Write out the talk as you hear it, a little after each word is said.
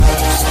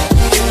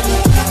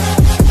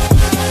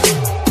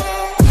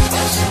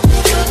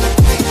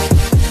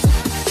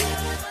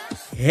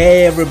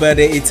Hey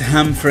everybody, it's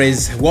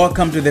Humphreys.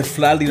 Welcome to the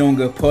Flooding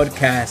Longer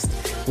podcast.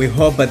 We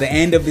hope by the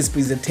end of this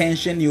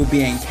presentation you'll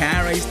be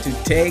encouraged to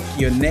take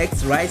your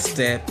next right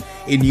step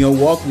in your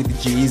walk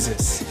with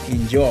Jesus.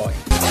 Enjoy.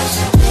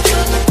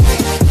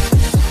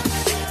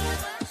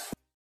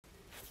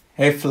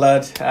 Hey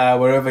Flood,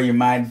 wherever you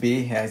might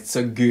be, it's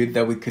so good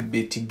that we could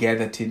be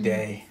together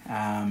today.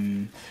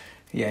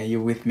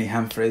 You're with me,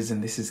 Humphreys,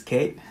 and this is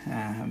Kate,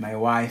 my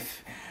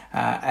wife.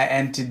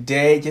 And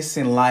today, just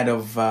in light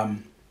of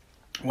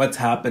what's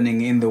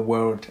happening in the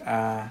world,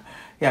 I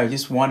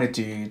just wanted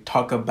to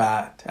talk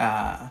about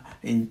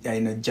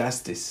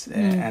justice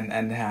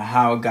and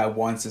how God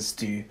wants us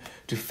to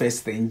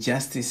face the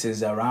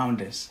injustices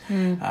around us.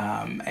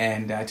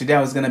 Today I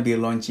was going to be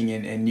launching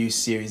a new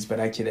series, but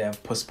actually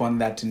I've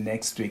postponed that to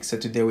next week. So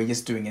today we're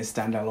just doing a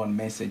standalone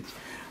message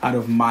out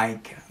of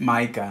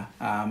Micah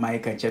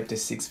chapter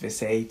 6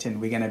 verse 8, and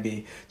we're going to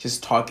be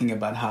just talking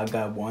about how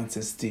God wants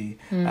us to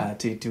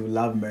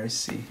love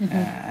mercy,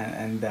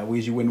 and that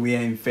when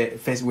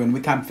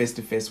we come face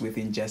to face with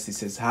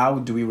injustices, how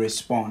do we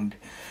respond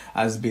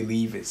as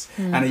believers?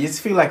 And I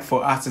just feel like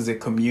for us as a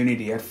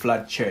community at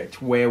Flood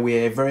Church, where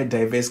we're a very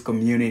diverse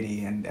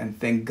community, and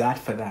thank God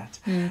for that.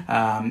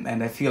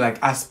 And I feel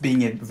like us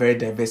being a very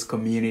diverse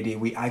community,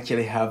 we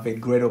actually have a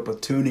great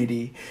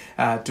opportunity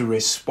to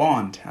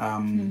respond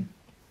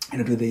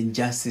to the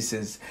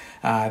injustices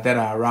that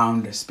are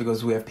around us,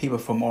 because we have people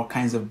from all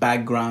kinds of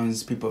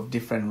backgrounds, people of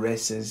different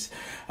races,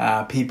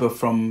 people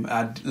from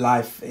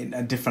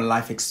different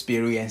life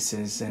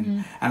experiences,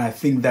 and I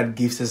think that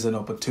gives us an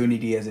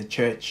opportunity as a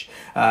church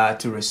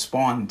to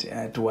respond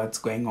to what's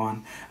going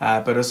on,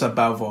 but also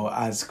above all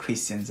as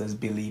Christians, as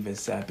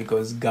believers,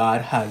 because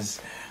God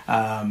has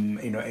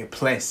a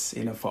place,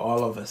 for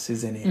all of us,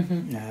 isn't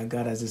it?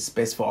 God has a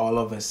space for all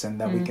of us, and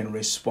that we can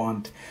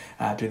respond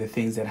to the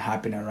things that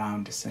happen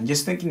around us. And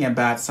just thinking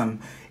about some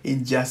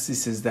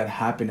injustices that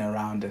happen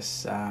around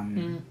us,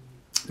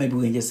 maybe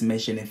we can just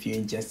mention a few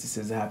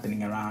injustices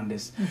happening around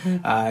us.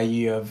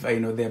 You have,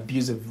 the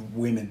abuse of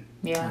women.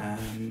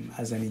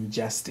 As an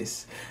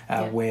injustice,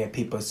 where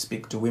people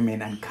speak to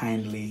women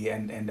unkindly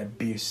and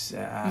abuse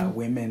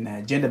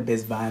women.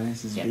 Gender-based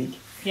violence is big.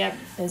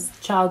 There's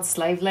child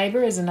slave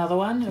labor is another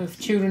one, of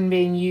children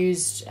being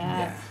used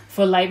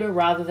for labor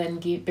rather than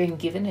being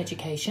given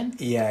education.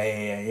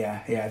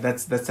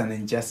 That's an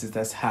injustice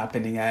that's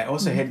happening. I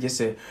also heard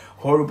just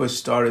horrible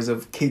stories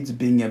of kids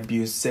being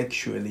abused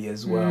sexually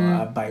as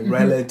well, by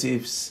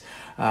relatives.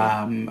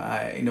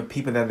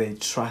 People that they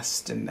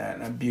trust, and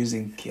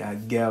abusing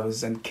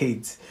girls and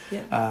kids.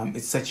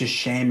 It's such a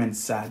shame and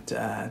sad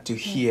to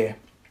hear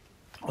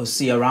or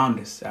see around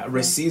us.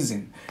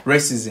 Racism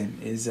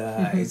is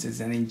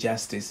an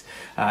injustice,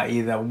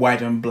 either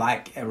white and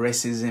black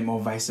racism or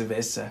vice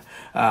versa,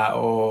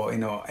 or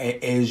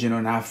Asian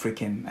and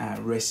African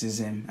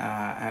racism,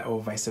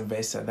 or vice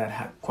versa.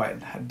 That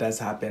does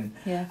happen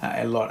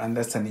a lot, and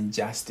that's an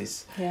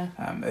injustice.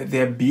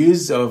 The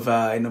abuse of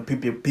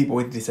people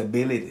with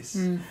disabilities,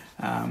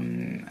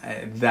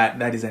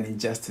 that is an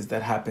injustice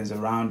that happens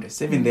around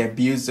us. Even the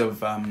abuse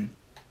of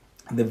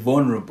the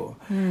vulnerable.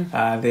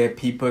 There are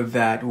people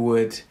that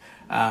would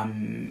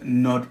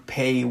not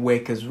pay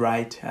workers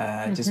right,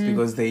 just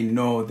because they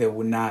know they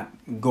will not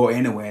go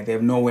anywhere. They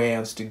have nowhere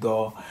else to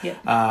go.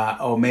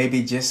 Or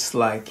maybe just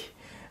like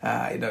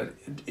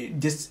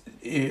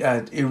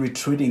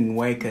retreating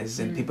workers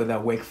and people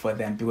that work for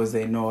them, because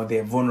they know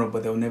they're vulnerable,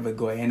 they'll never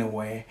go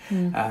anywhere.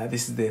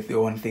 This is the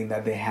one thing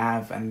that they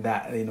have, and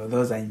that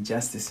those are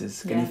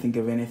injustices. Can you think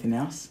of anything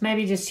else?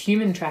 Maybe just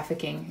human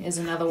trafficking is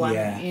another one.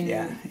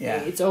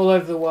 It's all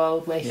over the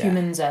world where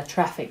humans are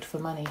trafficked for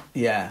money.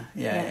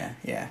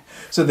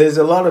 So there's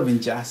a lot of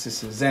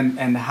injustices,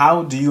 and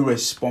how do you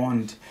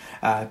respond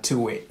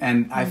to it?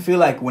 And I feel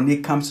like when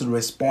it comes to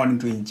responding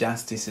to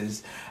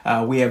injustices,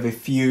 we have a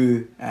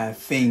few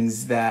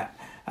things that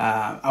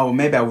or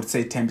maybe I would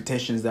say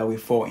temptations that we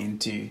fall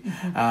into.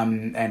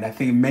 And I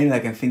think mainly I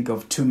can think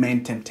of two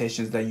main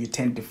temptations that you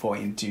tend to fall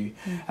into.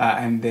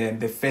 And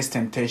the first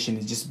temptation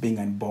is just being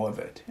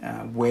unbothered,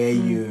 where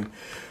you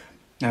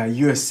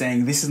are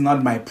saying, this is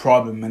not my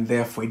problem, and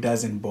therefore it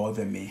doesn't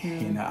bother me.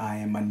 I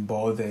am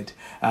unbothered.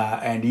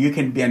 And you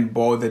can be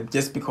unbothered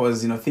just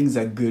because, things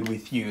are good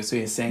with you. So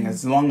you're saying,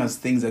 as long as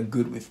things are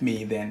good with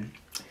me, then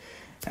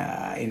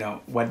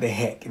what the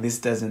heck, this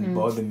doesn't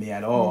bother me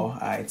at all.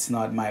 It's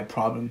not my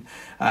problem.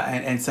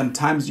 And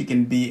sometimes you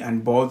can be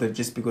unbothered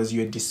just because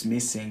you're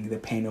dismissing the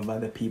pain of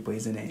other people,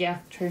 isn't it? Yeah,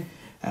 true.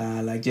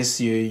 Like just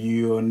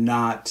you're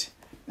not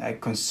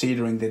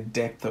considering the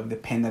depth of the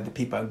pain that the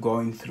people are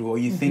going through, or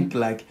you think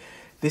like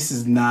this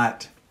is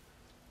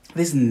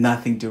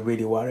nothing to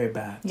really worry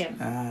about.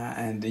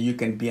 And you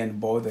can be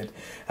unbothered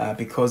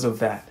because of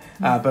that.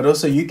 But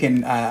also you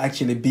can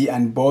actually be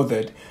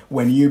unbothered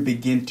when you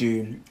begin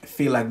to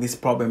feel like this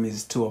problem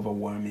is too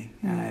overwhelming.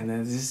 And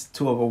this is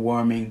too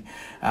overwhelming.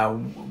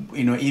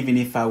 Even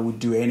if I would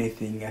do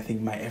anything, I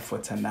think my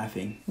efforts are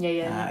nothing.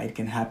 It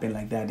can happen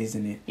like that,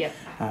 isn't it?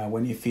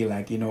 When you feel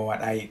like,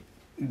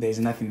 there's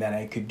nothing that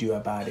I could do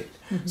about it.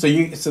 So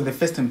the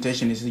first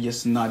temptation is to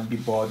just not be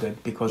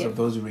bothered because of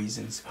those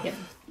reasons.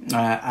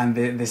 And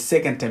the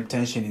second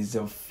temptation is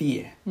of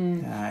fear.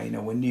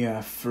 When you're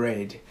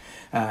afraid,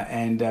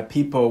 and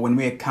people, when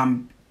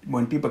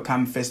people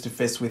come face to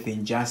face with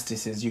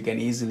injustices, you can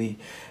easily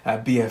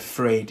be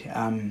afraid.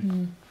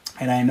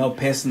 And I know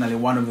personally,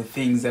 one of the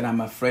things that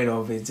I'm afraid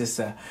of is just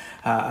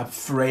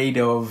afraid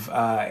of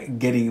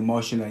getting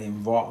emotionally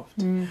involved.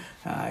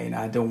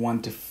 I don't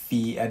want to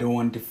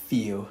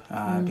feel.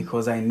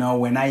 Because I know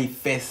when I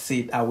face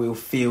it, I will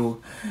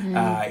feel,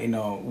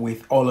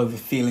 with all of the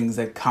feelings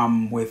that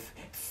come with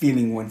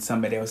feeling when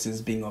somebody else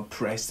is being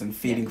oppressed and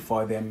feeling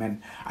for them.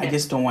 And I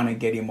just don't want to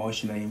get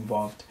emotionally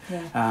involved.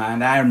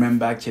 And I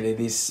remember actually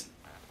this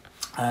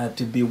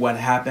to be what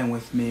happened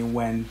with me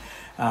when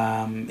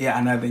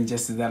another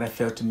injustice that I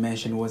failed to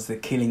mention was the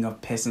killing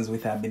of persons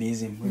with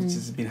albinism, which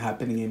has been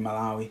happening in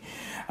Malawi.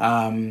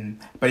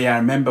 But I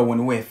remember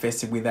when we were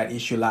faced with that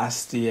issue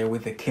last year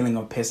with the killing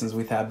of persons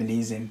with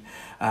albinism,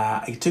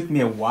 it took me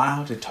a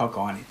while to talk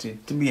on it.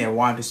 It took me a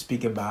while to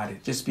speak about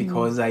it, just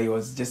because I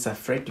was just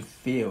afraid to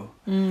feel.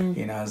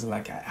 I was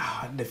like,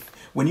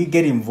 when you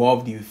get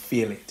involved, you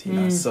feel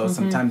it. So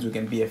sometimes we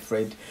can be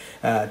afraid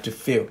to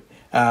feel.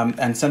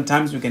 And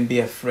sometimes we can be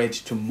afraid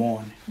to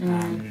mourn. Do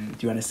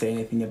you want to say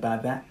anything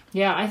about that?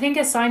 Yeah, I think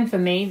a sign for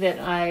me that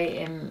I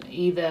am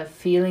either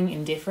feeling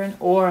indifferent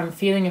or I'm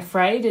feeling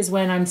afraid is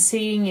when I'm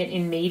seeing it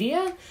in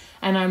media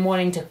and I'm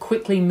wanting to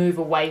quickly move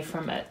away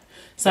from it.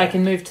 So I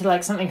can move to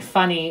like something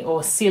funny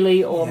or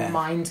silly or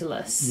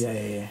mindless.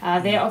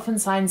 They're often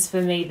signs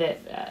for me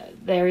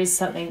that there is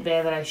something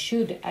there that I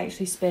should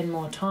actually spend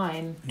more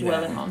time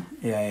dwelling on.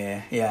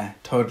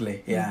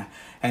 Totally.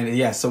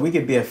 And so we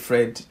could be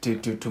afraid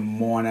to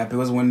mourn,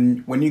 because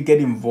when you get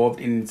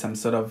involved in some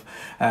sort of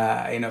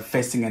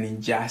facing an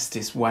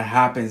injustice, what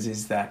happens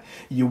is that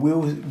you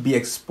will be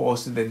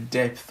exposed to the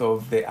depth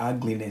of the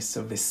ugliness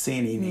of the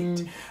sin in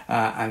it,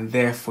 and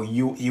therefore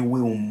you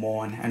will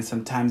mourn. And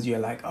sometimes you're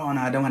like, oh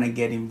no, I don't want to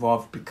get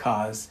involved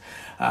because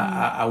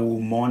I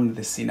will mourn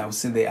the sin. I will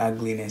see the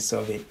ugliness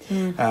of it.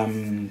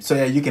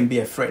 You can be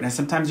afraid, and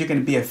sometimes you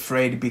can be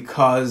afraid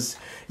because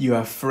you're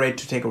afraid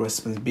to take a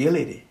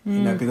responsibility.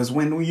 Because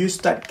when you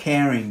start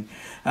caring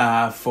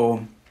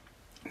for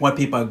what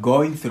people are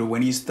going through,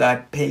 when you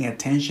start paying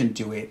attention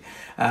to it,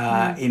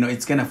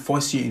 it's going to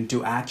force you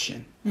into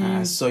action.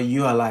 So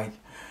you are like,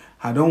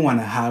 I don't want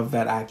to have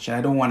that action.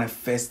 I don't want to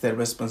face the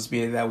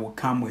responsibility that will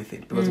come with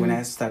it. Because when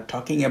I start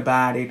talking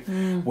about it,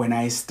 when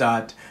I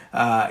start,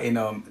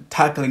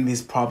 tackling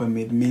this problem,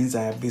 it means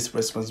I have this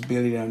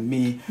responsibility on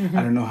me.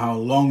 I don't know how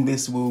long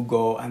this will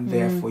go, and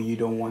therefore you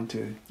don't want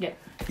to.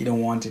 You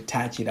don't want to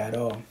touch it at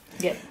all.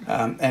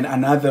 And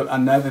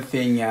another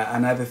thing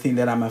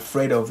that I'm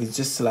afraid of is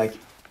just like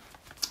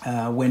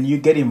when you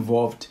get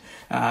involved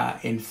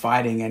in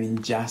fighting an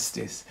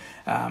injustice,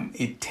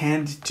 it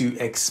tends to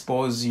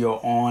expose your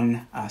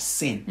own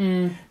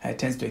sin. It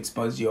tends to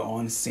expose your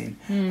own sin.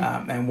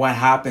 And what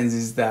happens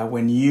is that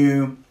when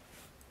you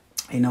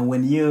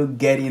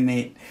get in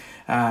it,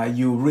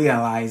 you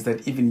realize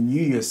that even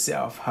you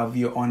yourself have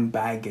your own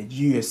baggage.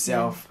 You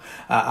yourself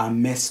are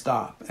messed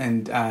up,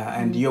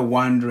 and you're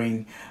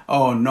wondering,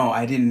 oh no,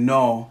 I didn't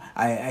know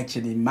I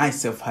actually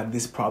myself had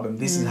this problem.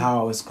 This is how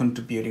I was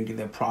contributing to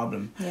the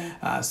problem.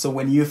 So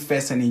when you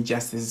face an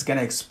injustice, it's going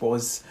to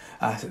expose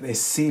the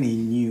sin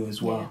in you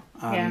as well.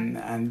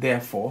 And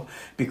therefore,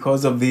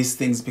 because of these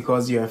things,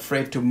 because you're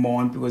afraid to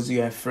mourn, because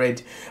you're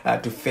afraid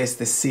to face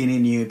the sin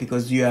in you,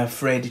 because you're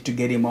afraid to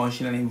get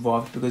emotionally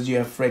involved, because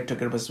you're afraid to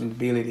take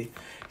responsibility,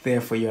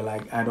 therefore you're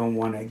like, I don't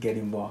want to get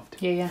involved.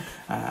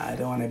 I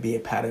don't want to be a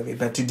part of it.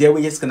 But today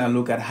we're just going to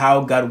look at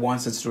how God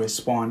wants us to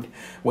respond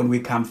when we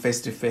come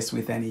face to face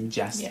with an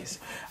injustice.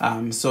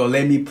 So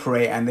let me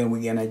pray, and then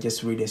we're going to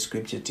just read the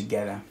scripture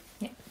together.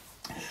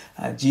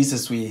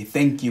 Jesus, we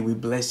thank you, we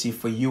bless you,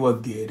 for you are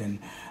good. And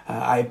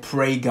I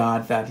pray,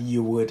 God, that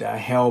you would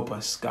help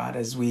us, God,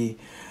 as we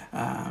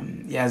are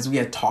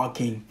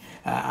talking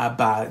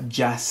about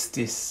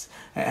justice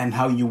and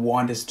how you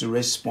want us to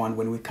respond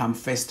when we come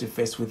face to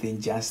face with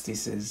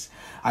injustices.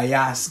 I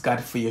ask,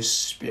 God, for your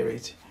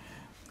spirit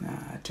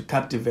to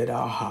captivate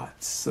our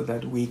hearts so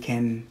that we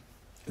can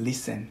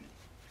listen.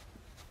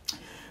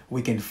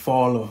 We can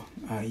follow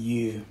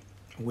you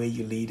where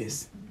you lead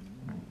us.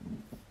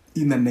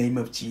 In the name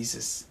of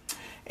Jesus.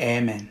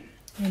 Amen.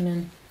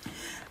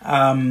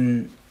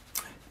 So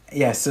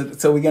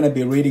we're going to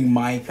be reading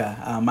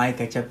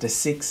Micah chapter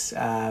 6,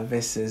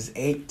 verses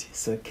 8.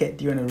 So Kate,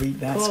 do you want to read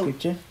that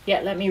scripture?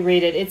 Yeah, let me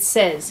read it. It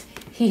says,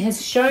 He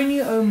has shown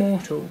you, O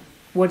mortal,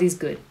 what is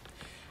good.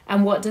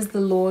 And what does the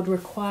Lord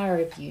require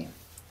of you?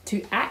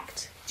 To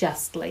act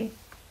justly,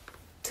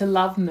 to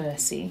love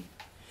mercy,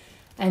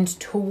 and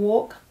to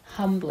walk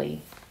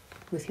humbly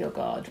with your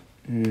God.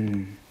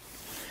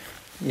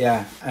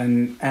 Yeah,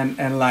 and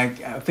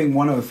like, I think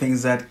one of the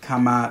things that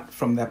come out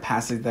from that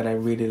passage that I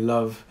really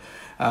love,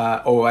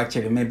 or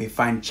actually maybe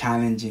find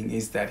challenging,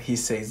 is that he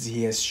says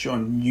he has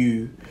shown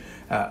you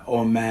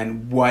oh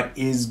man, what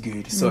is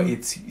good? So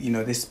it's,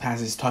 this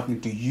passage is talking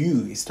to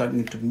you, it's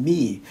talking to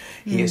me.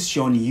 He has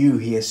shown you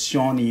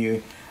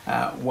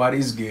what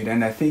is good.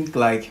 And I think,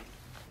 like,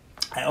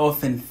 I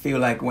often feel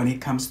like when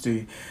it comes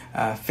to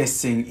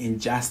facing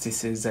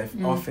injustices, I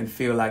often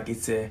feel like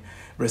it's a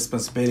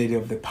responsibility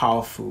of the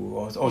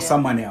powerful or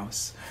someone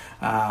else.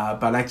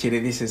 But actually,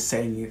 this is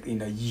saying,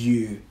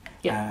 you.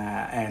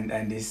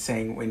 And is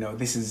saying,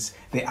 this is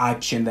the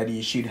action that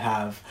you should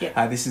have.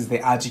 This is the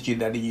attitude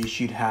that you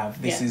should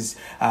have. This is,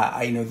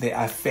 the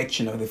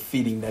affection or the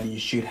feeling that you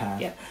should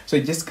have. So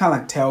it just kind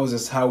of tells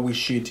us how we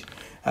should,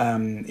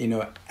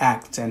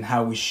 act and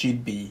how we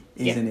should be,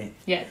 isn't it?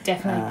 Yeah,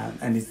 definitely.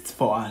 And it's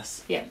for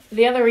us. Yeah.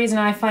 The other reason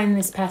I find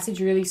this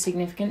passage really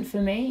significant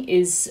for me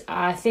is,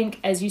 I think,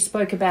 as you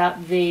spoke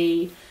about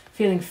the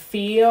feeling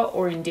fear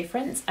or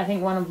indifference, I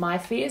think one of my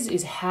fears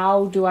is,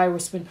 how do I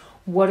respond?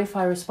 What if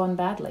I respond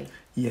badly?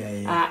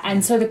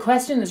 And so the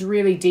question that's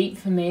really deep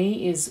for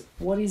me is,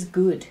 what is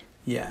good?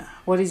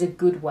 What is a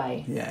good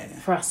way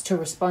for us to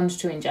respond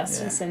to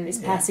injustice? And this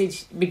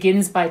passage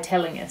begins by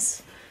telling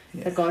us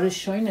that God has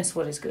shown us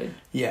what is good.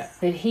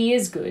 That He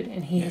is good,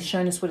 and He has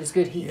shown us what is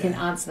good. He can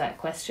answer that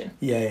question.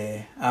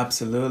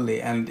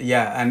 Absolutely. And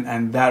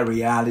and that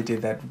reality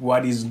that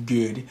what is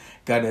good,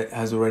 God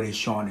has already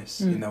shown us,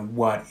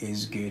 what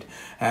is good.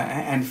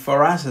 And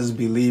for us as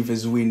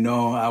believers, we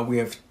know we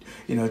have,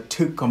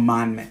 2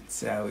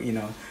 commandments,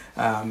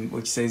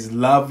 which says,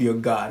 love your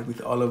God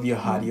with all of your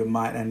heart, your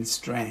mind, and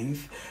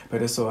strength,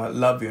 but also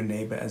love your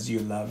neighbor as you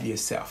love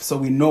yourself. So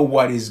we know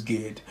what is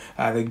good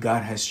that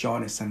God has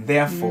shown us. And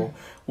therefore,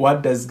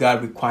 what does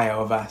God require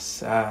of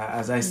us?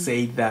 As I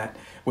say that,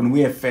 when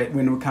we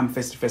come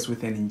face to face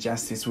with an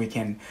injustice, we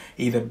can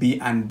either be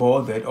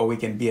unbothered or we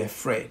can be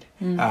afraid.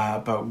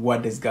 But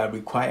what does God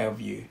require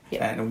of you?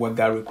 And what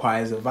God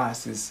requires of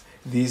us is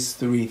these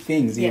 3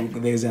 things.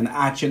 There's an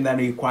action that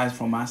He requires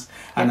from us,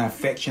 an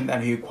affection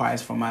that He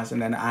requires from us,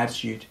 and an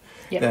attitude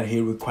that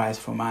He requires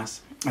from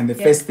us. And the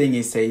first thing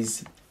He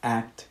says,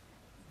 act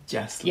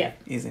justly,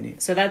 isn't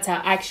it? So that's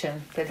our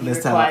action that He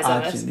requires of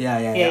us.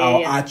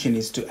 Our action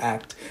is to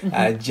act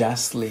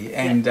justly.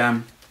 And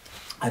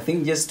I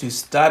think just to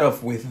start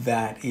off with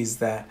that is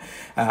that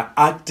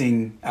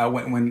acting,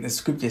 when the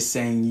scripture is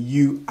saying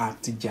you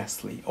act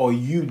justly or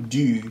you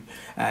do,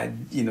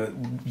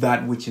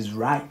 that which is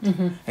right,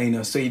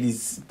 so it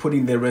is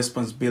putting the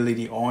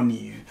responsibility on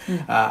you.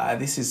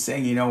 This is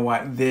saying, we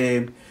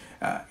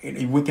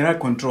cannot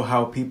control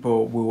how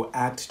people will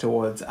act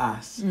towards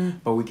us,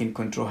 but we can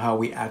control how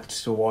we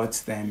act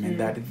towards them, and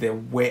that the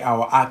way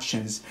our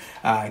actions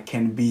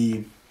can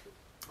be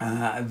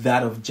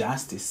that of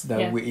justice,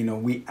 that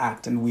we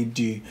act and we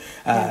do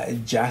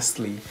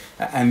justly.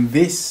 And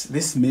this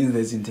means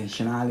there's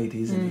intentionality,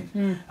 isn't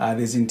it?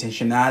 There's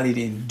intentionality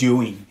in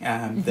doing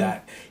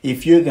that.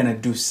 If you're gonna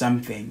do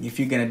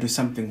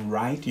something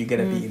right, you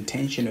gotta be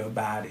intentional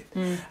about it.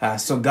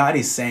 So God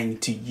is saying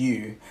to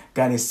you,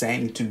 God is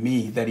saying to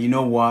me that,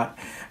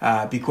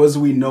 because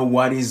we know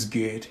what is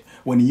good,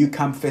 when you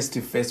come face to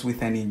face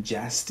with an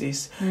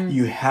injustice,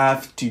 you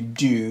have to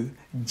do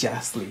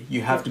justly.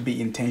 You have to be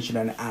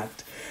intentional and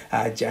act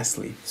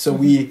justly. So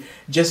we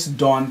just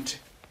don't,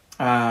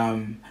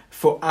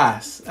 for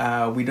us,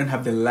 we don't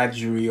have the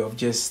luxury of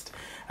just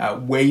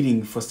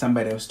waiting for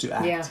somebody else to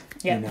act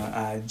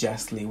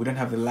justly. We don't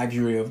have the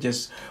luxury of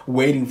just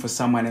waiting for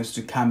someone else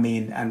to come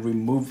in and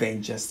remove the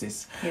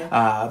injustice.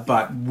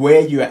 But where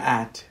you're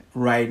at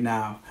right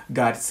now,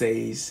 God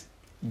says,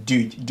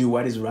 do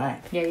what is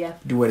right.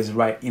 Do what is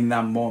right in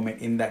that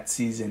moment, in that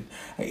season,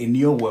 in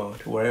your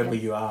world, wherever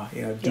you are.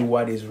 Do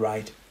what is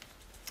right.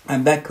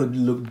 And that could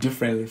look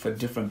differently for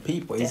different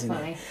people, isn't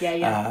it?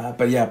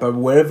 But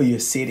wherever you're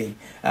sitting,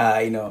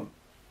 do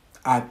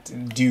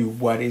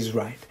what is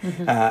right.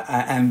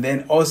 And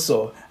then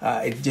also,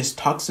 it just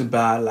talks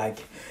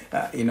about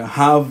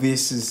how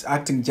this is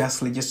acting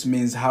justly just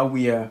means how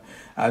we are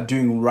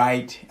doing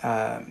right,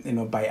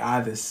 by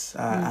others,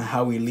 and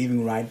how we're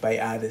living right by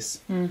others.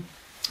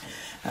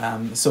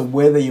 So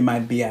whether you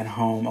might be at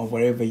home or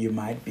wherever you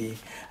might be,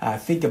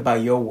 think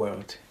about your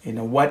world.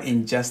 What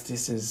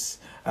injustices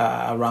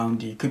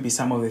around you. It could be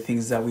some of the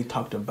things that we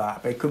talked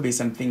about, but it could be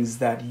some things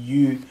that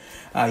you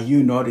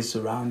notice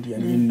around you,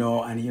 and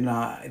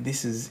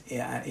this is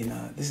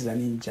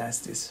an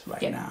injustice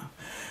right now.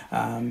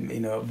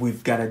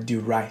 We've got to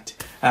do right,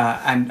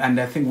 and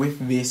I think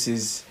with this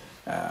is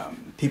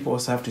people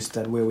also have to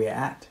start where we're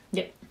at.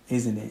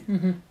 Isn't it?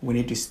 We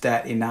need to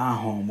start in our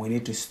home. We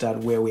need to start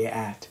where we're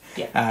at.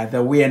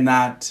 That we are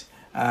not,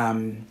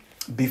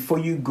 before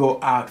you go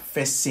out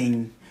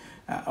facing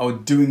or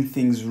doing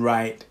things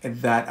right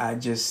that are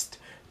just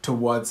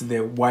towards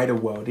the wider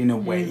world, in a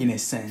way, in a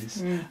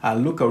sense.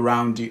 Look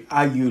around you.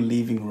 Are you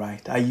living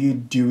right? Are you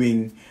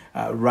doing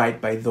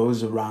right by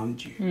those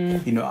around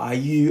you? Are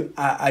you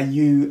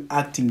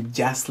acting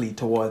justly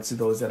towards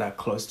those that are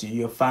close to you,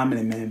 your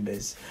family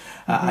members?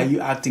 Are you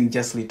acting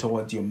justly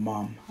towards your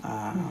mom?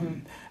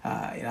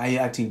 Are you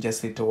acting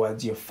justly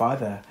towards your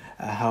father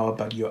How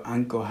about your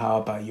uncle?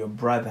 How about your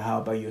brother? How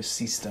about your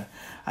sister?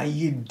 Are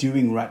you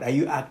doing right? Are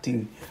you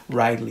acting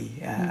rightly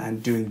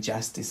and doing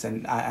justice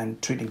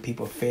and treating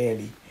people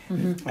fairly?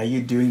 Are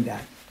you doing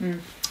that?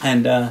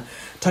 And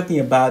talking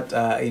about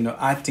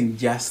acting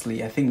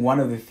justly, I think one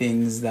of the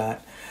things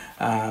that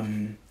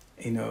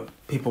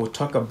people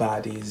talk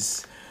about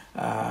is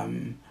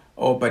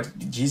but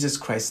Jesus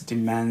Christ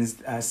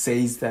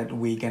says that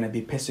we're gonna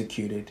be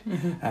persecuted,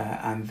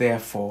 and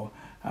therefore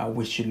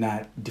we should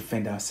not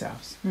defend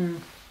ourselves.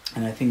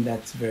 And I think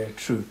that's very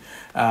true.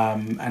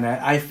 And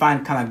I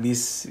find kind of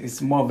this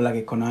is more of like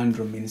a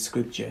conundrum in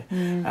Scripture,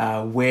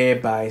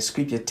 whereby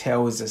Scripture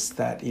tells us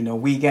that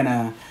we're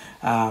gonna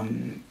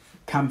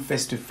come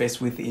face to face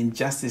with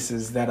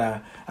injustices that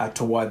are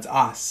towards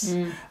us,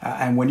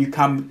 and when you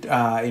come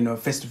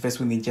face to face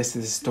with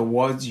injustices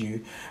towards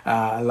you,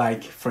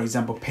 like for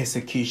example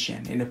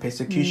persecution.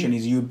 Persecution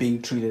is you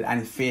being treated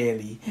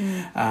unfairly,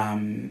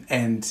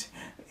 and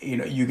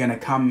you're gonna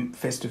come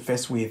face to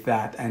face with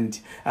that,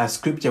 and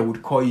Scripture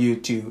would call you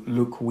to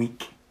look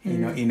weak,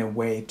 in a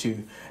way,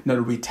 to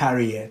not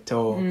retaliate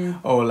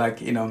or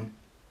like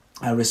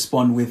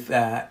respond with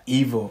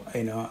evil,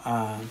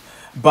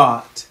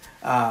 but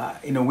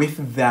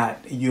with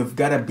that, you've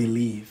got to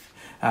believe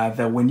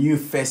that when you're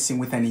facing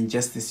with an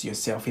injustice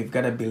yourself, you've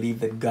got to believe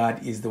that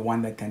God is the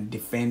one that can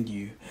defend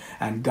you,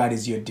 and God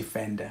is your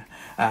defender.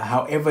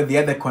 However, the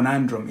other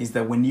conundrum is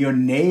that when your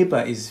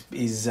neighbor is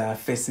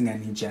facing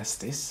an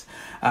injustice,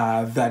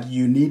 that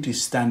you need to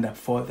stand up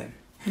for them.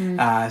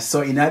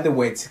 So in other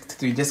words,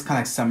 to just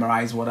kind of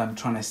summarize what I'm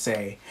trying to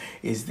say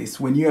is this: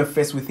 when you are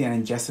faced with an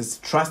injustice,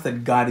 trust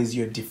that God is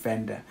your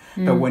defender.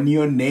 But when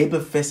your neighbor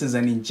faces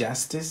an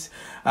injustice,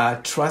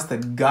 trust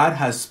that God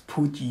has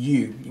put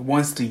you, He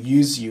wants to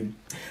use you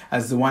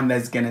as the one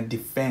that's going to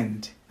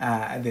defend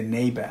the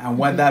neighbor. And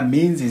what that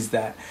means is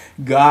that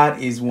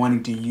God is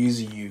wanting to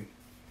use you.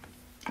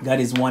 God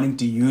is wanting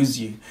to use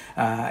you,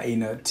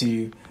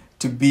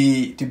 to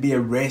be a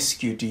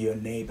rescue to your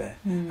neighbor.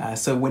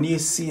 So when you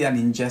see an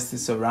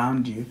injustice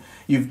around you,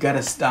 you've got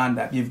to stand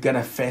up. You've got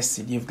to face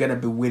it. You've got to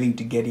be willing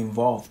to get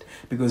involved,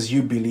 because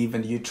you believe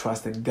and you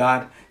trust that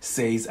God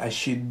says, I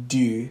should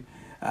do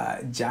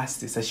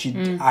justice. I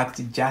should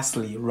act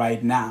justly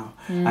right now.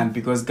 And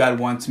because God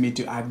wants me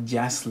to act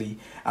justly,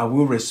 I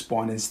will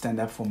respond and stand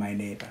up for my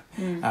neighbor.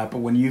 But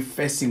when you're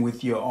facing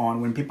with your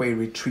own, when people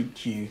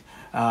retreat you,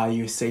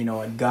 you say,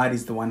 God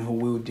is the one who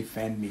will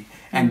defend me.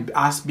 And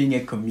us being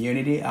a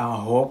community, our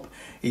hope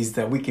is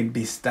that we can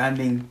be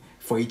standing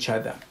for each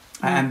other.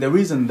 And the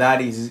reason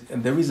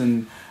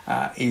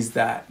is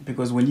that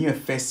because when you're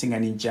facing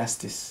an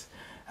injustice,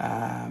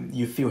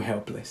 you feel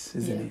helpless,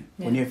 isn't it?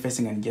 Yeah. When you're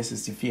facing an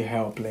injustice, you feel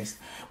helpless.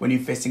 When you're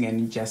facing an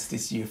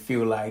injustice, you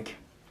feel like,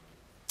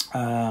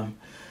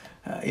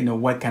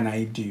 what can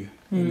I do?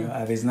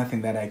 There's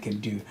nothing that I can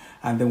do.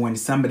 And then when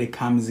somebody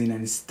comes in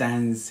and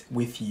stands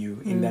with you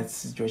in that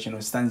situation,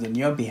 or stands on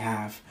your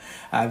behalf,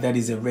 that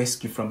is a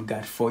rescue from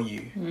God for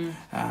you.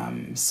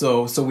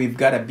 So we've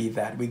got to be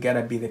that. We got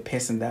to be the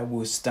person that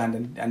will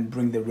stand and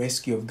bring the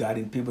rescue of God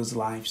in people's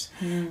lives,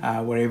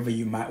 wherever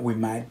we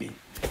might be.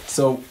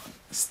 So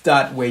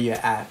start where you're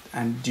at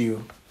and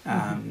do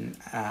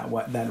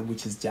that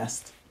which is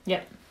just.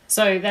 Yep.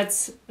 So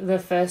that's the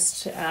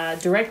first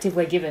directive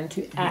we're given,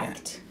 to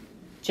act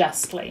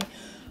justly.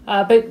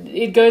 But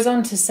it goes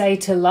on to say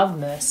to love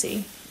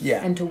mercy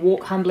and to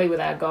walk humbly with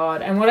our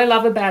God. And what I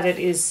love about it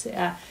is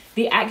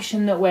the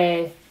action that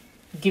we're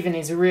given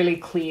is really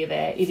clear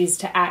there. It is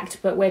to act,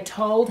 but we're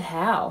told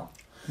how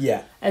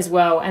as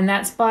well. And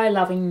that's by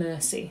loving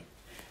mercy.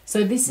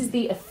 So this is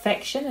the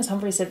affection, as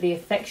Humphrey said, the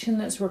affection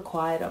that's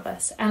required of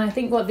us. And I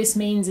think what this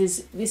means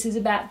is this is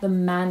about the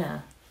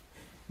manner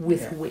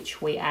with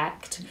which we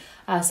act.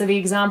 So the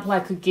example I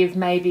could give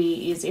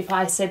maybe is if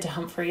I said to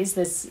Humphreys,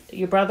 there's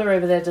your brother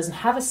over there doesn't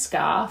have a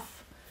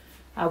scarf.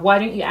 Why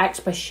don't you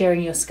act by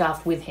sharing your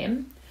scarf with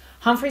him?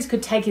 Humphreys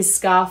could take his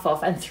scarf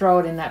off and throw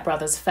it in that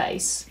brother's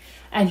face.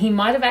 And he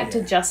might have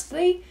acted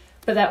justly,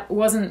 but that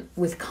wasn't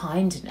with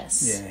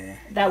kindness.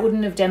 That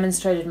wouldn't have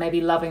demonstrated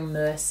maybe loving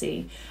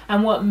mercy.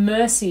 And what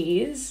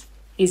mercy is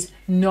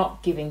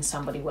not giving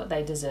somebody what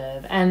they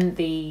deserve. And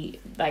the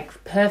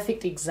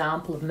perfect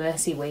example of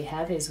mercy we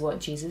have is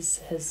what Jesus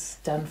has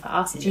done for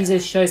us.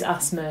 Jesus shows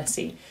us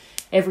mercy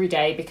every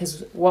day,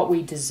 because what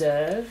we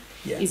deserve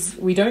is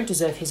we don't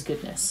deserve his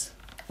goodness.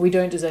 We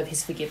don't deserve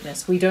his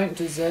forgiveness. We don't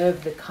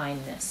deserve the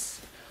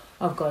kindness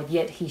of God,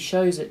 yet he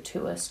shows it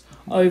to us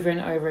over and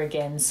over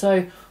again.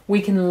 So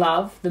we can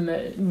love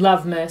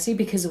mercy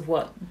because of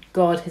what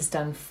God has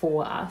done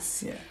for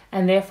us.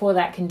 And therefore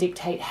that can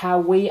dictate how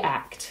we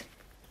act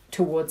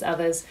towards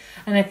others.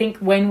 And I think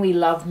when we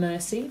love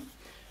mercy,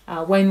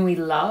 when we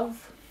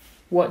love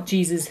what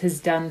Jesus has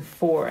done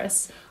for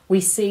us,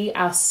 we see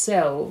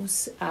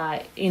ourselves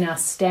in our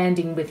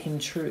standing with him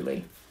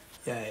truly.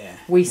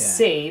 We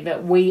see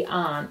that we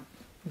aren't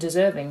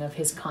deserving of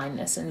his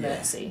kindness and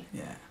mercy,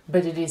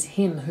 but it is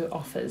him who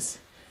offers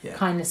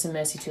kindness and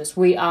mercy to us.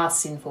 We are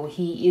sinful.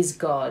 He is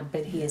God,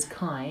 but he is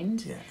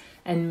kind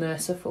and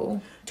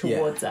merciful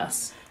towards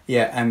us.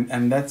 Yeah,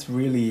 and that's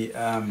really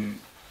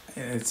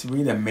it's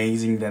really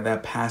amazing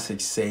that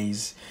passage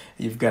says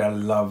you've got to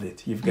love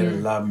it, you've got to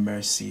love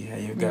mercy,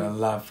 you've got to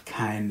love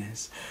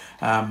kindness.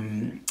 I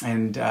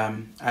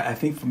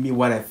think for me,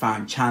 what I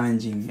found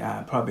challenging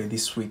probably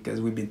this week, as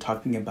we've been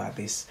talking about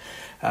this,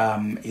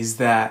 is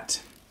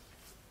that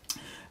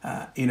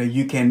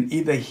you can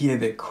either hear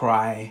the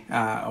cry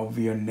of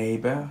your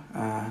neighbor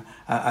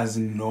as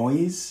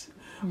noise,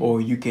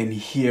 or you can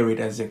hear it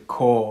as a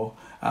call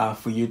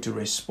for you to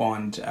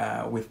respond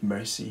with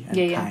mercy and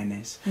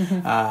kindness. We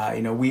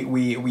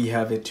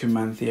have a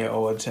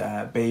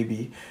 2-month-old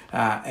baby,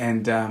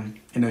 and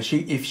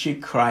if she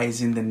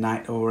cries in the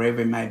night or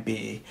wherever it might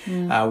be,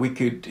 we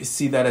could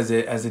see that as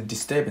a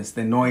disturbance.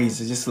 The noise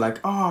is just like,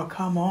 oh,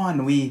 come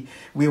on,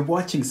 we're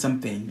watching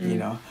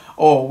something,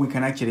 or we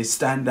can actually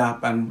stand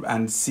up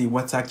and see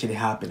what's actually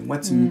happening,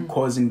 what's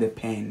causing the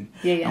pain,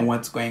 and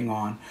what's going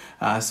on.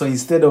 So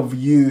instead of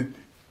you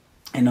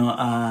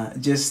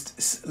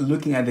just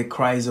looking at the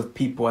cries of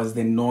people as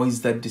the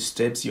noise that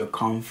disturbs your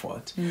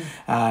comfort,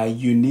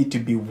 you need to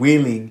be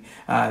willing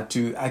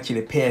to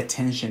actually pay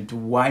attention to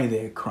why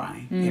they're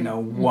crying,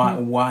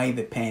 why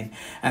the pain,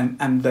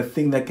 and the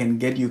thing that can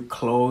get you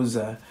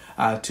closer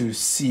to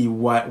see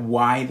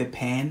why the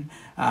pain,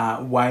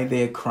 why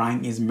they're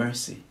crying is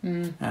mercy.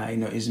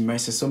 Is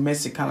mercy. So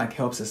mercy kind of like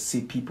helps us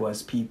see people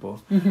as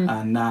people,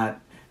 not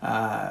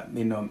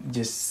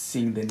just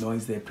seeing the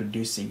noise they're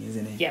producing,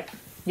 isn't it? Yep.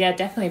 Yeah,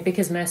 definitely,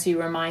 because mercy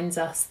reminds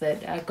us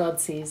that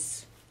God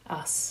sees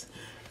us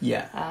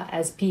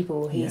as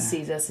people. He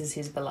sees us as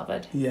his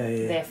beloved.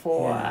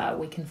 Therefore,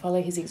 we can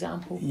follow his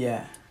example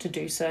to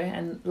do so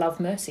and love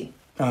mercy.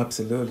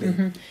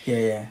 Absolutely.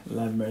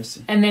 Love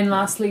mercy. And then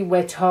lastly,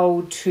 we're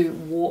told to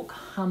walk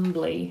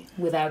humbly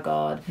with our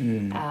God.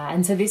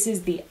 And so this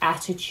is the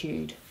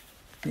attitude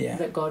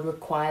that God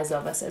requires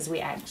of us as we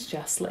act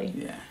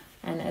justly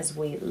and as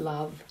we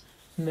love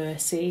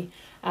mercy.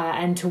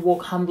 And to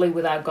walk humbly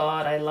with our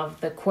God. I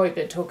love the quote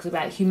that talks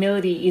about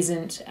humility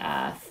isn't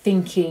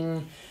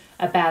thinking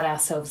about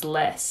ourselves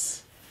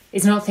less.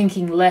 It's not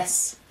thinking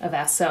less of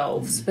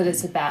ourselves, but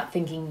it's about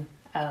thinking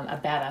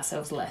about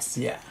ourselves less.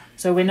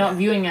 So we're not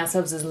viewing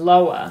ourselves as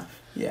lower.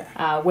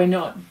 We're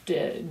not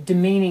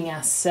demeaning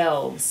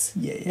ourselves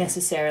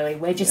necessarily.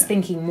 We're just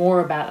thinking more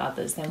about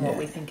others than what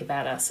we think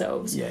about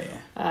ourselves.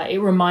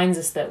 It reminds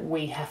us that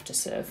we have to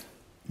serve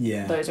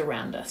those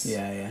around us.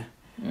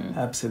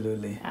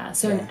 Absolutely.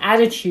 An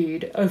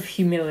attitude of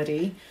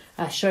humility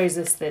shows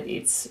us that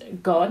it's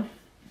God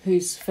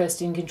who's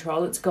first in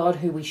control. It's God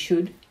who we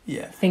should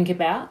think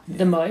about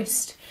the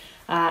most.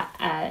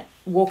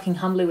 Walking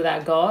humbly with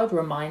our God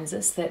reminds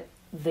us that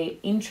the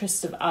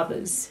interest of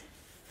others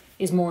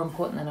is more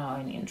important than our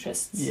own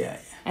interests.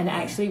 And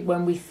actually,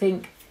 when we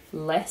think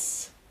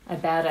less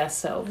about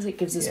ourselves, it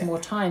gives us more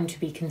time to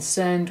be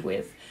concerned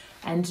with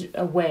and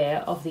aware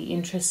of the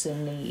interests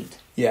and need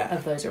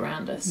of those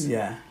around us.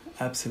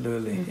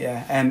 Absolutely.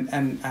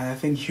 And I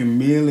think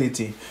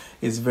humility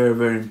is very,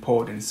 very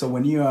important. So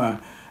when you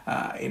are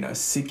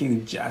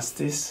seeking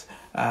justice,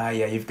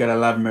 you've got to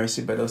love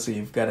mercy, but also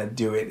you've got to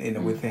do it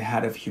with a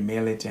heart of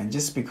humility. And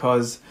just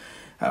because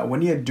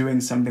when you're doing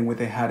something with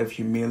a heart of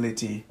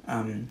humility,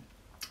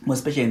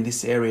 especially in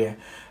this area,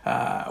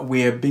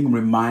 we are being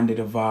reminded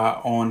of our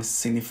own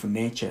sinful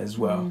nature as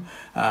well.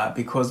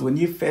 Because when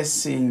you're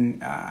facing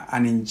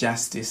an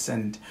injustice,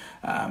 and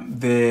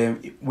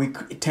we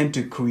tend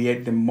to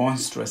create the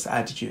monstrous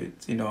attitude,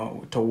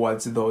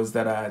 towards those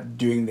that are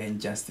doing the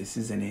injustice,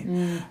 isn't it?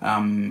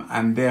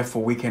 And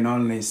therefore, we can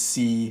only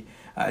see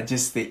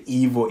just the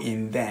evil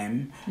in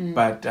them,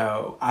 but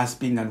us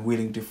being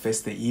unwilling to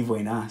face the evil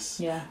in us.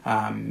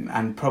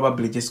 And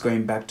probably just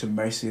going back to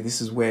mercy,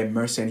 this is where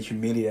mercy and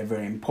humility are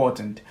very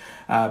important,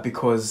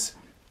 because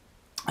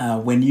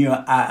when you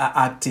are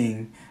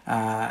acting,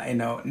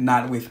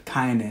 not with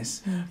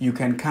kindness, you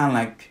can kind of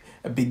like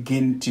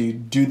begin to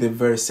do the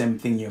very same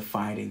thing you're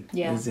fighting,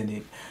 isn't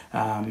it?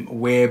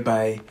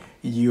 Whereby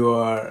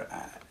you're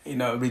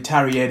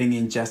retaliating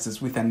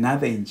injustice with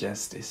another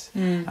injustice.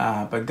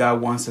 But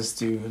God wants us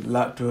to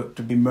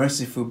be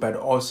merciful, but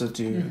also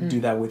to do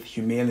that with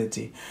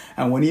humility.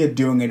 And when you're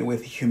doing it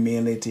with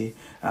humility,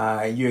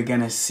 you're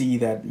going to see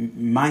that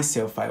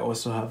myself, I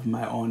also have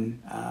my own,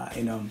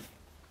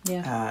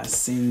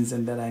 sins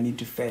and that I need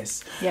to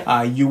face.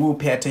 You will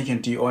pay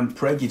attention to your own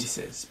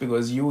prejudices,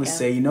 because you will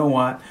say, you know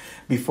what,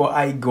 before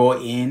I go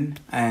in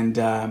and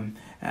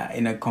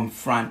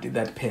confront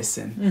that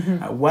person,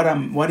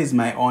 what is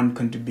my own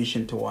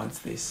contribution towards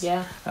this?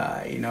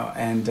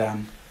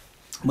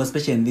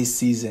 Especially in this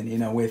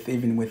season,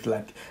 with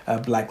like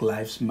Black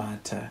Lives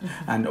Matter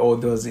and all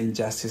those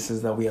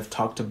injustices that we have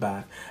talked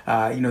about,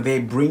 they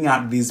bring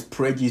out these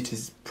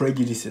prejudices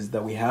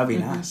that we have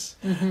in us.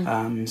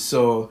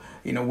 So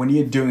when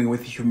you're doing it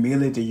with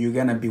humility, you're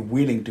gonna be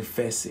willing to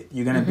face it.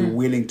 You're gonna be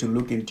willing to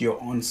look into your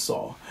own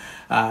soul.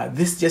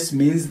 This just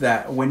means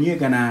that when you're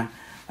gonna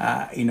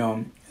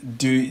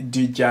do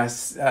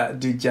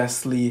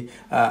justly,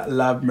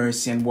 love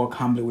mercy, and walk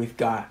humbly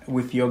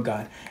with your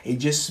God. It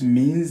just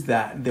means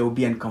that there will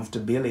be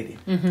uncomfortability.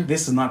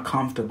 This is not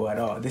comfortable at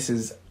all. This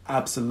is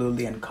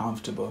absolutely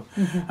uncomfortable.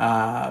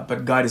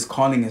 But God is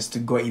calling us to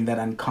go in that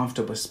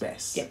uncomfortable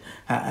space,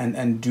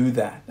 and do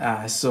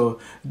that. So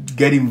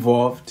get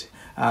involved.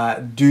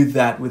 Do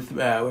that with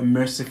a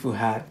merciful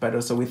heart, but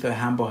also with a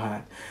humble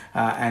heart.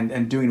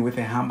 And doing it with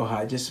a humble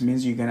heart just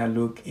means you're gonna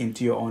look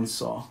into your own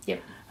soul,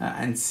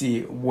 and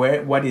see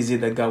what is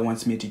it that God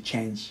wants me to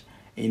change,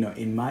 in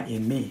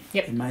me,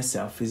 in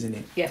myself,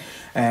 isn't it?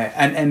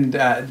 And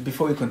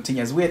before we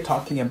continue, as we're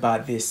talking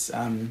about this,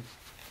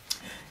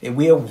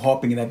 we are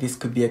hoping that this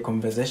could be a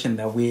conversation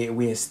that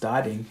we are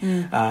starting.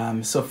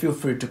 So feel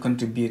free to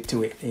contribute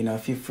to it.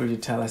 Feel free to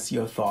tell us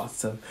your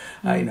thoughts of,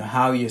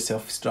 how you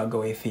yourself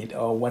struggle with it,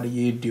 or what are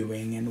you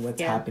doing and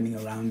what's happening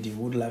around you.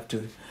 Would love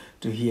to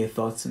hear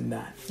thoughts on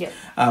that.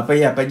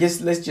 But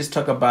let's just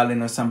talk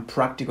about, some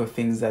practical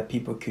things that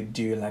people could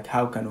do. Like,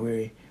 how can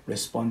we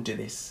respond to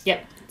this?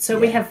 So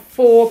we have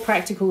 4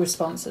 practical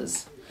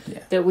responses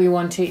that we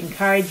want to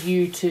encourage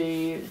you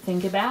to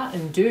think about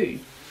and do.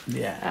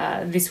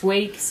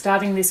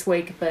 Starting this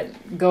week,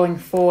 but going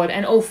forward,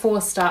 and all 4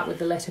 start with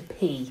the letter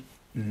P,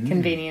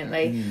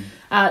 conveniently.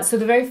 So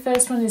the very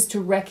first one is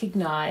to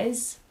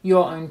recognize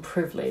your own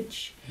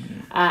privilege.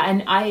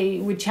 And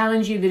I would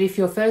challenge you that if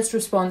your first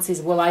response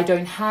is, well, I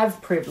don't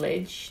have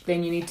privilege,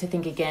 then you need to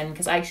think again,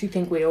 because I actually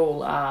think we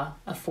all are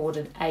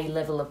afforded a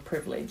level of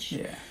privilege.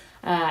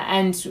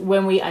 And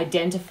when we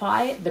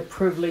identify the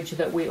privilege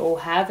that we all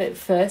have, it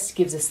first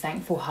gives us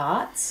thankful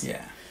hearts.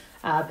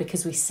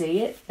 Because we see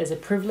it as a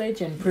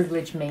privilege, and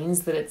privilege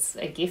means that it's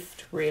a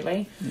gift,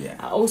 really.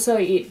 Also,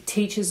 it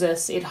teaches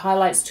us, it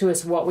highlights to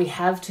us what we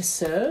have to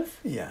serve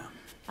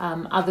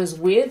others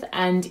with,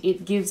 and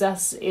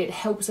it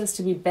helps us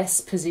to be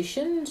best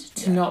positioned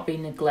to not be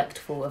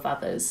neglectful of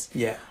others.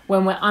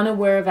 When we're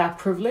unaware of our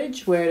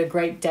privilege, we're at a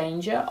great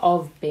danger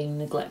of being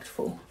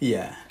neglectful.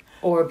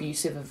 Or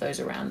abusive of those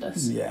around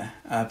us.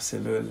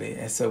 Absolutely.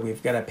 And so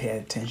we've got to pay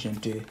attention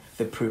to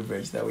the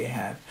privilege that we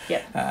have.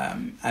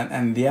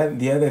 And the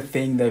other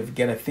thing that we've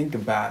got to think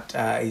about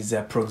is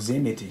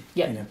proximity.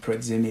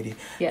 Proximity.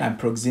 And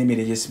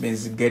proximity just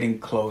means getting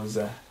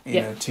closer,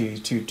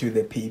 to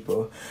the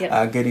people,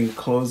 getting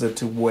closer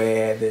to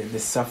where the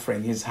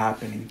suffering is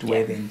happening, to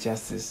where the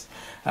injustice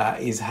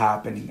is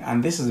happening.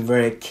 And this is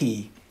very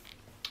key.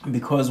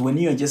 Because when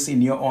you're just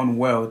in your own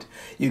world,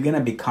 you're going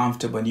to be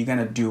comfortable and you're going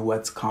to do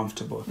what's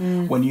comfortable.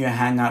 When you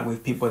hang out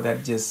with people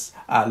that just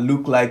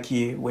look like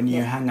you, when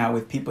you hang out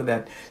with people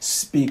that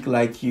speak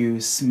like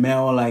you,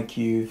 smell like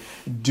you,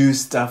 do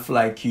stuff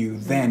like you,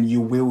 then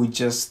you will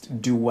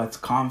just do what's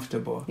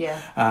comfortable.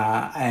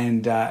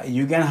 And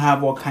you're going to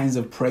have all kinds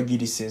of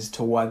prejudices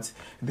towards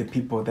the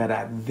people that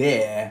are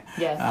there,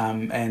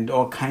 and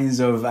all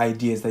kinds of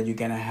ideas that you're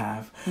going to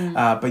have.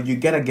 But you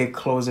got to get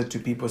closer to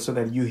people so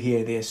that you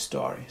hear their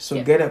story.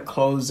 So get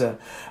closer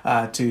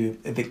to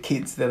the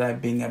kids that are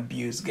being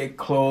abused. Get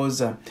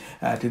closer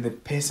to the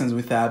persons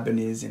with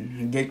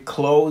albinism. Get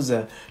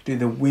closer to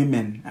the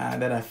women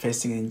that are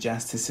facing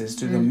injustices,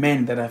 to the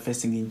men that are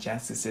facing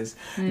injustices.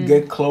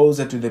 Get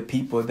closer to the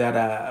people that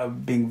are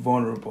being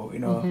vulnerable,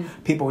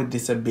 people with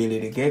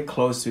disability. Get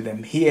close to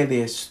them. Hear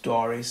their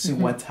stories. See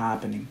what's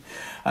happening.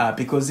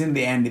 Because in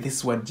the end, this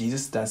is what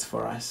Jesus does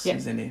for us,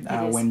 isn't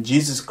it? When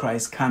Jesus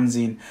Christ comes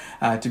in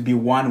to be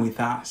one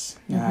with us,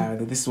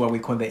 this is what we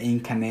call the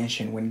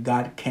incarnation, when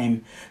God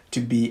came to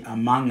be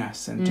among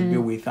us and to be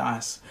with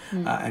us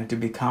and to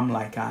become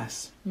like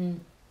us.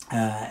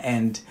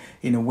 And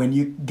when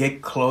you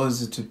get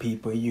closer to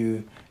people,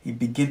 you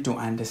begin to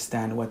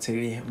understand what's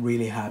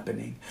really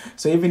happening.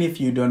 So even if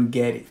you don't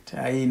get it,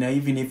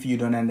 even if you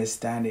don't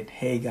understand it,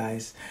 hey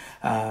guys,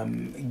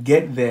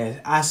 get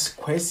there, ask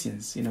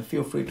questions.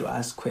 Feel free to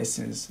ask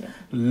questions.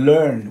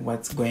 Learn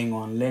what's going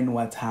on. Learn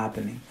what's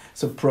happening.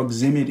 So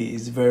proximity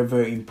is very,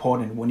 very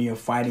important when you're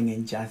fighting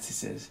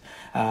injustices,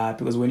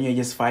 because when you're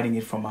just fighting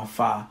it from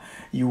afar,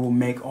 you will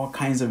make all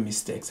kinds of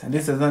mistakes. And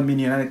this does not mean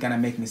you're not gonna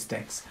make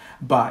mistakes,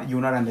 but you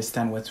will not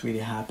understand what's really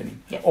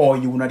happening, or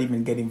you will not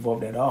even get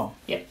involved at all.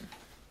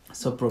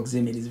 So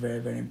proximity is very,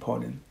 very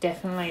important.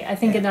 Definitely. I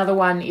think another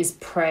one is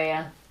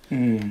prayer.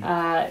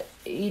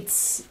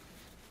 It's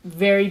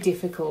very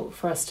difficult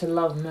for us to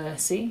love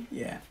mercy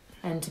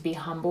and to be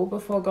humble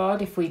before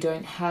God if we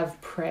don't have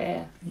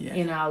prayer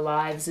in our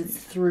lives. It's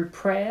through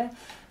prayer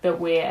that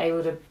we're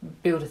able to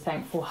build a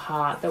thankful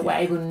heart, that we're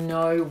able to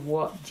know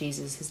what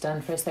Jesus has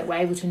done for us, that we're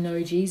able to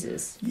know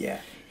Jesus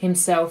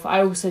himself.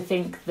 I also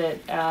think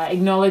that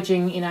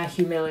acknowledging in our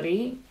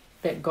humility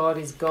that God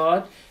is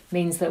God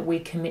means that we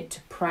commit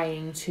to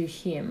praying to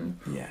him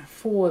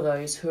for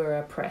those who are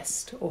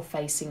oppressed or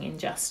facing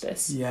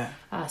injustice.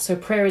 So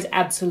prayer is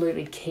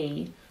absolutely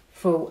key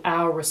for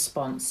our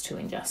response to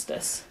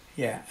injustice.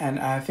 And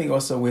I think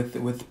also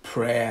with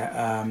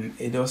prayer,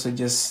 it also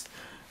just,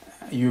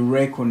 you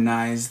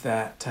recognize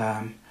that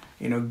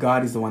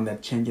God is the one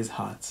that changes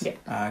hearts.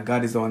 Yeah.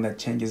 God is the one that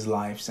changes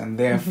lives, and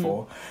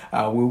therefore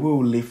we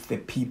will lift the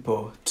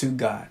people to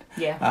God.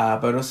 Yeah.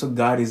 But also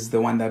God is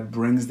the one that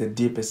brings the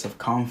deepest of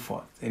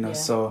comfort.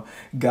 So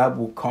God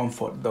will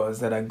comfort those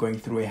that are going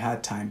through a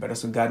hard time, but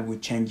also God will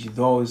change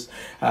those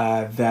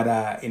that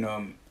are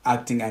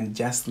acting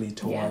unjustly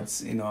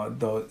towards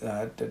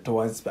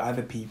towards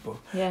other people.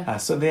 Yeah.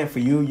 So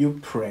therefore you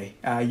pray,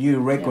 you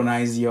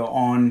recognize your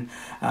own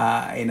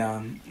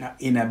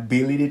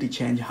inability to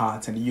change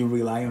hearts, and you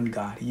rely on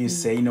God. You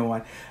say, you know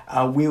what,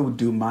 I will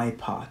do my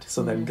part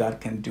so that God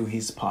can do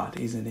his part,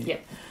 isn't it? Yeah.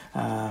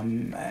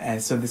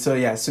 And so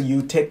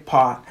you take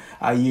part,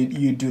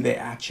 you do the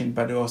action,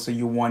 but also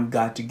you want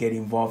God to get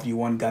involved, you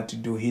want God to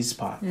do his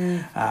part,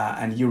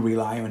 and you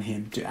rely on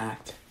him to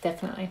act.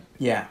 Definitely.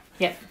 Yeah.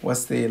 Yeah.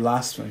 What's the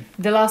last one?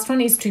 The last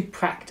one is to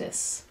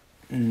practice.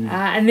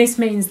 And this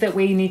means that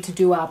we need to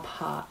do our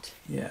part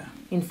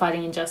in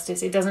fighting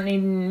injustice. It doesn't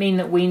mean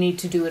that we need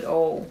to do it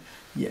all.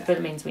 Yeah. But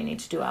it means we need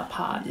to do our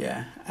part.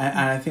 Yeah.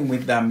 And I think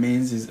what that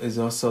means is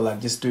also like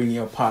just doing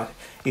your part.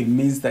 It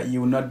means that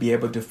you will not be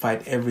able to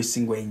fight every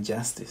single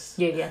injustice.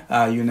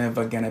 Yeah. You're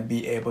never going to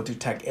be able to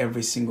attack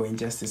every single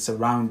injustice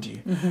around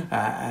you.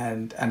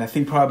 And I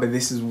think probably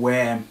this is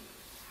where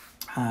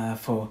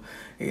for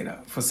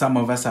some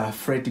of us are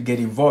afraid to get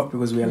involved,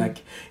 because we're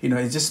like,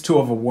 it's just too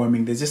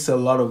overwhelming. There's just a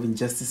lot of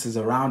injustices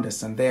around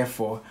us, and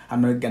therefore I'm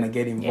not going to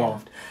get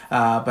involved.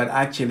 But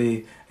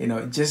actually,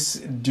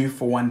 just do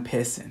for one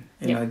person.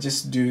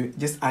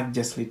 Just act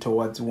justly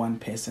towards one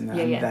person,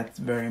 and that's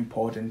very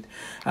important.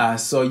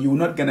 So you're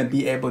not going to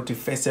be able to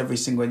face every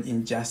single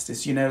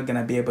injustice. You're never going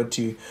to be able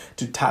to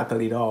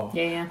tackle it all.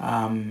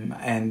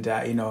 And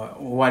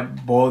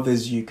what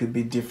bothers you could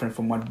be different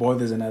from what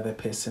bothers another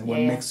person.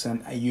 What makes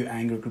you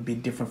angry could be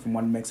different from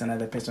what makes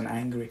another person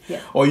angry.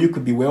 Or you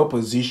could be well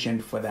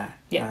positioned for that.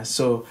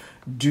 So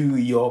do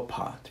your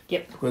part.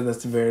 Because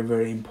that's very,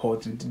 very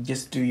important.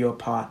 Just do your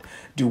part.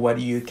 Do what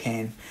you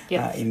can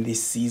in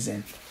this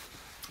season.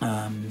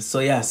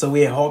 So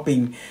we're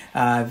hoping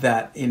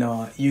that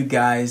you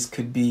guys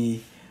could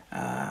be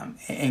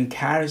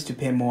encouraged to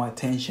pay more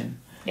attention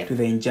to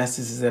the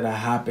injustices that are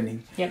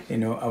happening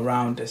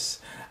around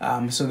us.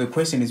 So the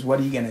question is, what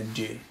are you gonna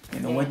do?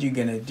 What are you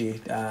gonna do?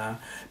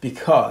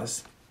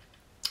 Because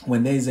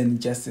when there is an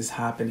injustice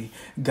happening,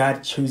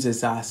 God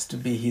chooses us to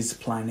be his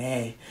plan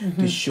A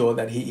to show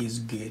that he is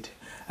good.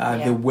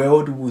 The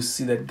world will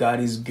see that God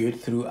is good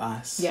through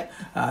us.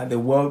 The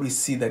world will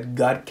see that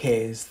God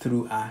cares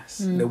through us.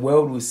 The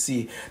world will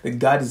see that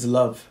God is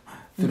love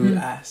through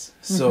us.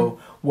 So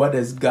what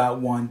does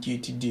God want you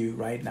to do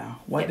right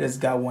now? What does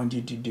God want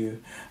you to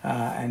do?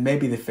 And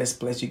maybe the first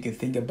place you can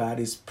think about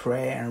is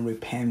prayer and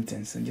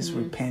repentance, and just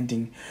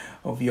repenting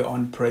of your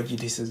own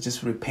prejudices,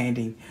 just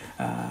repenting,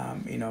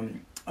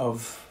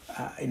 of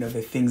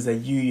the things that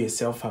you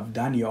yourself have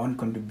done, your own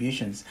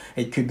contributions.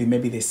 It could be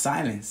maybe the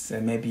silence,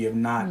 and maybe you're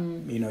not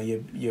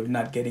you're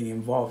not getting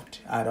involved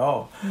at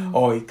all,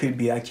 or it could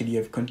be actually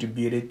you've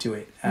contributed to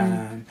it.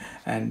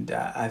 And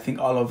I think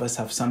all of us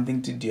have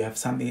something to do,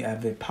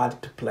 have a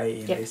part to play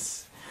in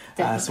this.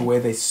 So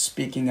whether it's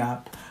speaking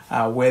up,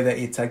 whether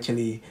it's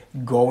actually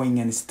going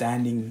and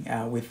standing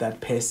with that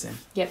person,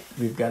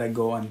 we've got to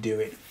go and do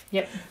it.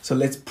 So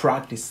let's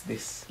practice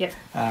this.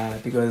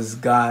 Because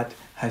God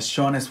has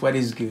shown us what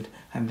is good,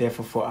 and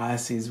therefore for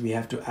us is we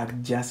have to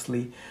act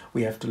justly,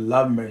 we have to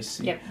love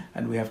mercy,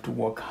 and we have to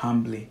walk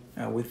humbly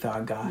with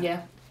our God.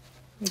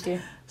 We do.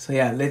 So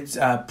let's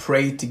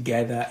pray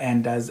together,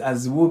 and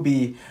as we'll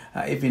be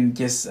even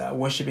just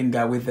worshiping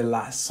God with the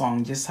last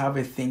song, just have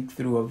a think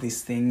through of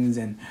these things,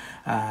 and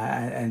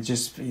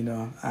just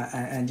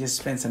and just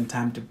spend some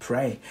time to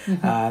pray.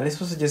 Let's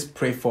also just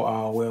pray for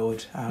our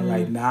world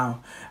right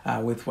now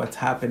with what's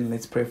happening.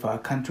 Let's pray for our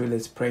country.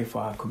 Let's pray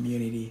for our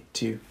community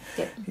too.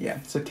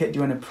 So Kate, do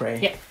you want to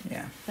pray?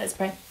 Let's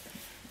pray.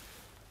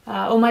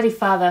 Almighty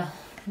Father,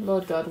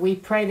 Lord God, we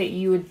pray that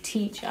you would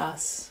teach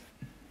us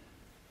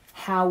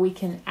how we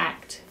can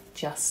act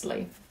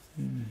justly.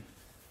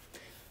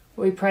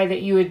 We pray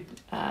that you would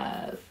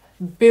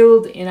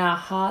build in our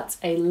hearts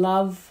a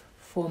love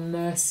for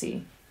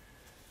mercy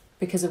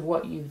because of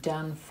what you've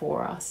done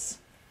for us,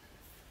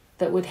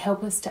 that would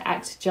help us to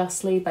act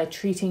justly by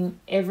treating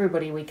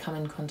everybody we come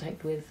in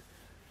contact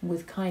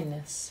with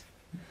kindness.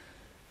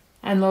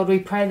 And Lord, we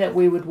pray that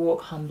we would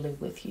walk humbly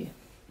with you,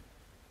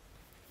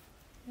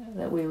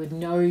 that we would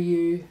know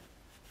you,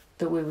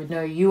 that we would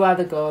know you are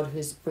the God who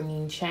is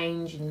bringing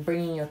change and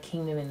bringing your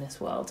kingdom in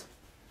this world.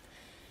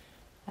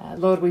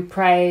 Lord, we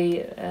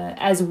pray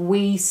as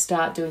we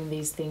start doing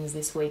these things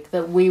this week,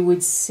 that we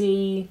would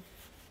see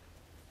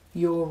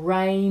your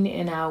reign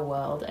in our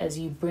world as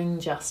you bring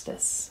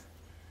justice,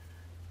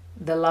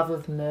 the love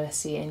of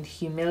mercy and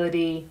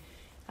humility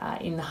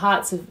in the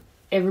hearts of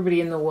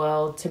everybody in the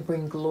world to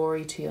bring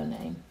glory to your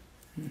name.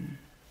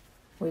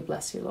 We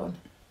bless you, Lord.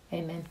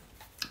 Amen.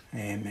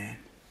 Amen.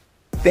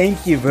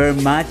 Thank you very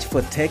much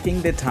for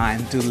taking the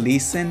time to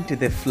listen to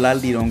the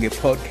Floodlironge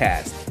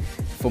podcast.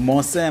 For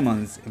more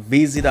sermons,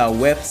 visit our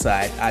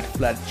website at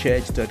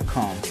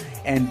floodchurch.com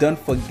And don't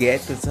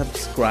forget to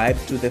subscribe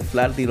to the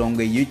Flat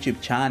Lilongwe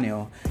YouTube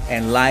channel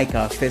and like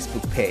our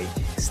Facebook page.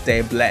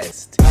 Stay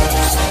blessed.